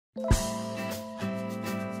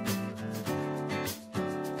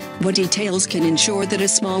What details can ensure that a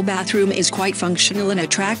small bathroom is quite functional and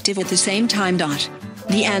attractive at the same time?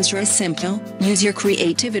 The answer is simple: use your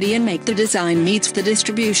creativity and make the design meets the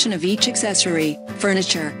distribution of each accessory,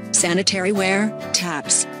 furniture, sanitary ware,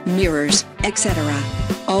 taps, mirrors, etc.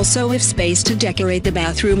 Also, if space to decorate the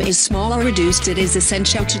bathroom is small or reduced, it is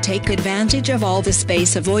essential to take advantage of all the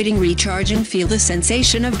space, avoiding recharge and feel the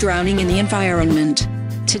sensation of drowning in the environment.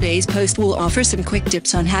 Today's post will offer some quick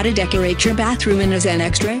tips on how to decorate your bathroom, and as an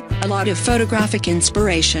extra, a lot of photographic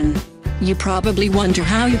inspiration. You probably wonder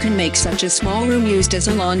how you can make such a small room used as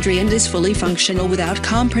a laundry and is fully functional without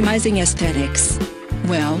compromising aesthetics.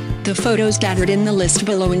 Well, the photos gathered in the list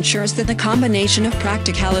below ensures that the combination of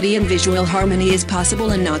practicality and visual harmony is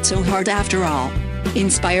possible and not so hard after all.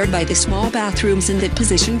 Inspired by the small bathrooms in that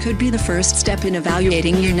position could be the first step in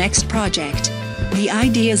evaluating your next project. The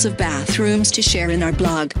ideas of bathrooms to share in our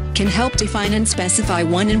blog can help define and specify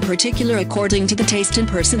one in particular according to the taste and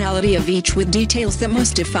personality of each, with details that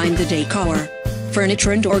must define the decor.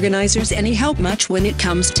 Furniture and organizers any help much when it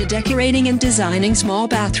comes to decorating and designing small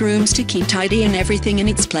bathrooms to keep tidy and everything in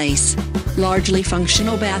its place. Largely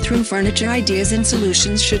functional bathroom furniture ideas and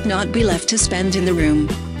solutions should not be left to spend in the room.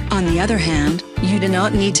 On the other hand, you do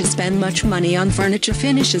not need to spend much money on furniture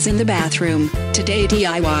finishes in the bathroom. Today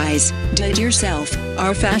DIYs, do-it-yourself,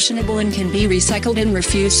 are fashionable and can be recycled and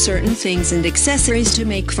refuse certain things and accessories to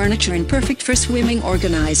make furniture and perfect for swimming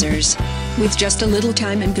organizers. With just a little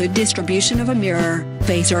time and good distribution of a mirror,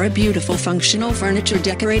 vase or a beautiful functional furniture,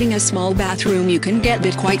 decorating a small bathroom you can get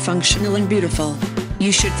it quite functional and beautiful.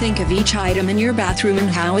 You should think of each item in your bathroom and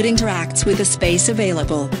how it interacts with the space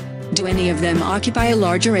available. Do any of them occupy a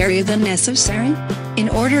larger area than necessary? In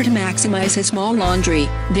order to maximize a small laundry,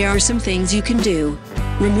 there are some things you can do.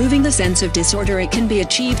 Removing the sense of disorder, it can be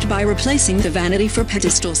achieved by replacing the vanity for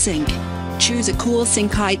pedestal sink. Choose a cool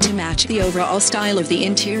sink height to match the overall style of the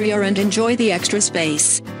interior and enjoy the extra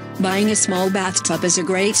space. Buying a small bathtub is a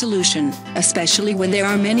great solution, especially when there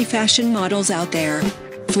are many fashion models out there.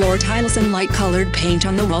 Floor tiles and light-colored paint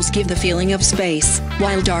on the walls give the feeling of space,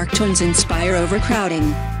 while dark tones inspire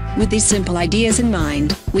overcrowding. With these simple ideas in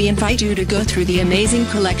mind, we invite you to go through the amazing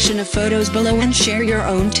collection of photos below and share your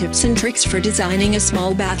own tips and tricks for designing a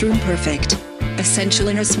small bathroom perfect. Essential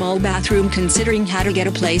in a small bathroom: considering how to get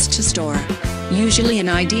a place to store. Usually an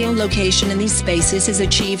ideal location in these spaces is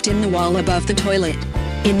achieved in the wall above the toilet.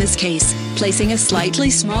 In this case, placing a slightly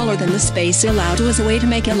smaller than the space allowed was a way to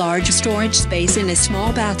make a large storage space in a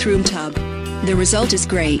small bathroom tub. The result is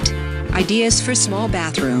great. Ideas for small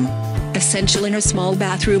bathroom. Essential in a small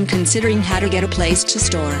bathroom: considering how to get a place to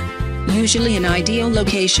store. Usually an ideal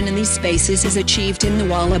location in these spaces is achieved in the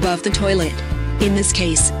wall above the toilet. In this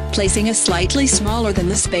case, placing a slightly smaller than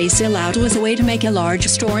the space allowed was a way to make a large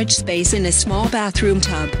storage space in a small bathroom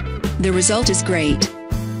tub. The result is great.